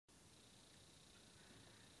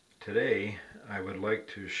Today I would like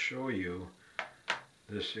to show you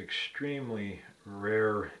this extremely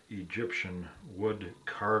rare Egyptian wood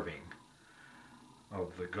carving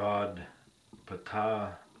of the god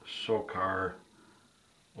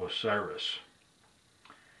Ptah-Sokar-Osiris.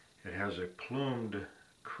 It has a plumed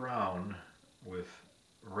crown with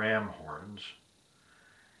ram horns.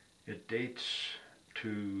 It dates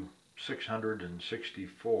to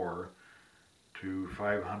 664 to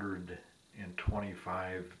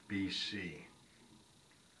 525 BC.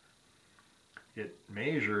 It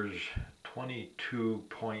measures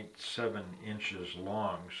 22.7 inches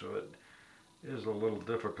long, so it is a little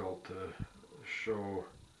difficult to show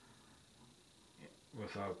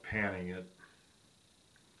without panning it.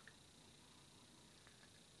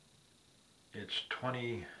 It's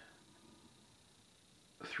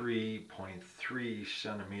 23.3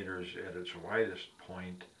 centimeters at its widest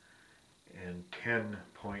point and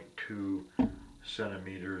 10.2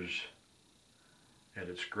 centimeters at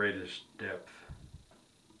its greatest depth.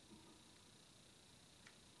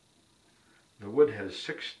 The wood has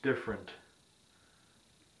 6 different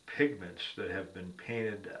pigments that have been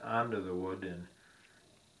painted onto the wood in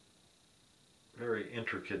very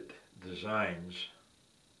intricate designs.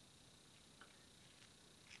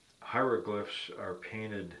 Hieroglyphs are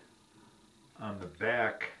painted on the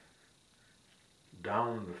back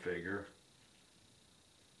down the figure.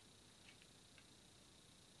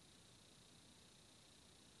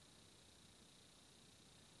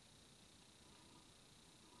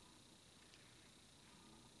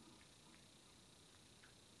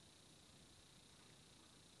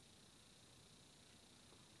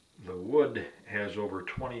 The wood has over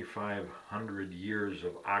 2,500 years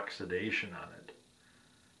of oxidation on it.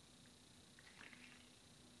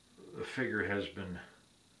 The figure has been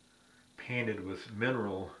painted with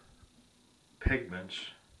mineral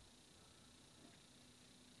pigments,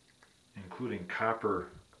 including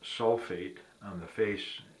copper sulfate on the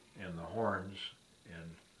face and the horns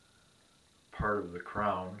and part of the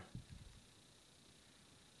crown,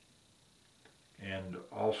 and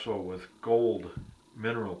also with gold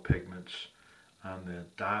mineral pigments on the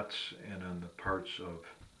dots and on the parts of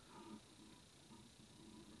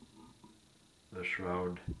the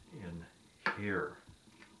shroud in here.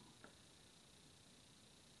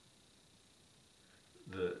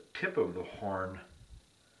 The tip of the horn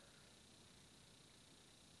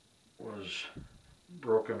was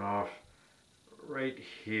broken off right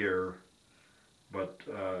here, but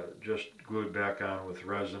just glued back on with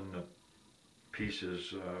resin. The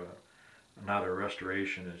pieces, not a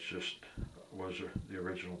restoration, it just was the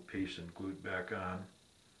original piece and glued back on.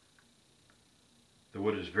 The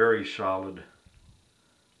wood is very solid,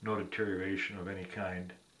 no deterioration of any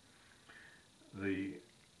kind. The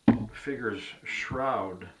figure's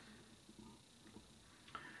shroud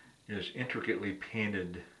is intricately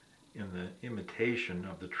painted in the imitation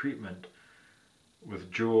of the treatment with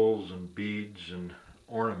jewels and beads and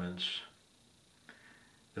ornaments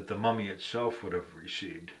that the mummy itself would have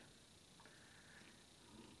received.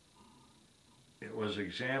 It was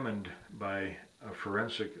examined by a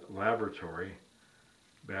forensic laboratory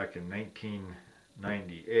back in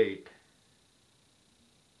 1998,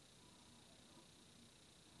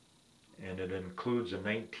 and it includes a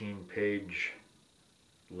 19-page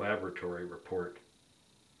laboratory report.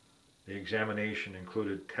 The examination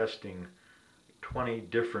included testing 20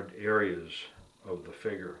 different areas of the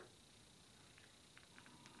figure.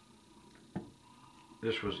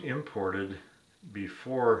 This was imported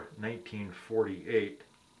before 1948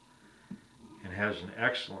 and has an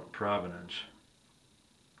excellent provenance.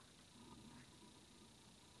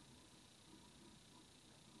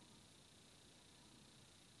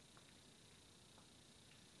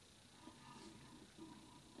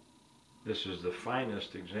 This is the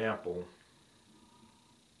finest example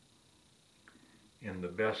in the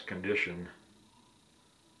best condition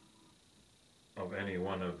of any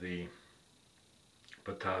one of the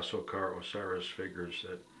Ptah-Sokar-Osiris figures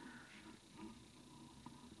that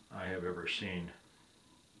I have ever seen.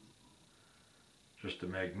 Just a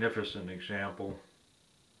magnificent example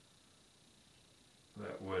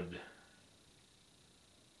that would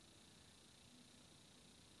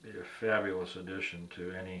be a fabulous addition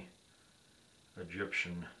to any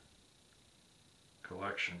Egyptian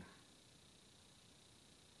collection.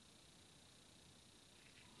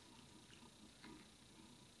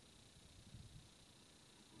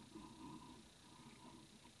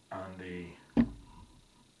 On the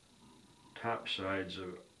top sides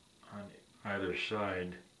on either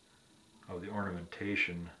side of the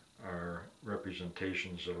ornamentation are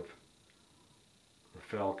representations of the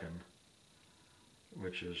falcon,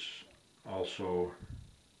 which is also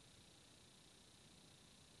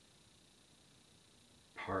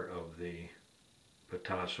part of the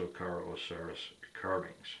Ptah-Sokar-Osiris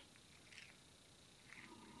carvings.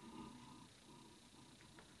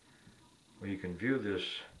 Well, you can view this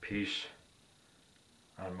piece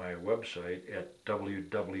on my website at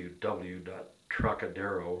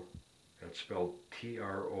www.trocadero, that's spelled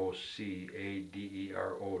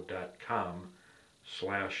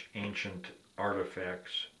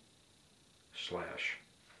trocadero.com/ancient-artifacts/.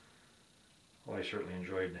 Well, I certainly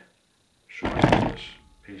enjoyed showing you this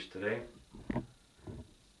piece today,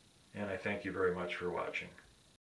 and I thank you very much for watching.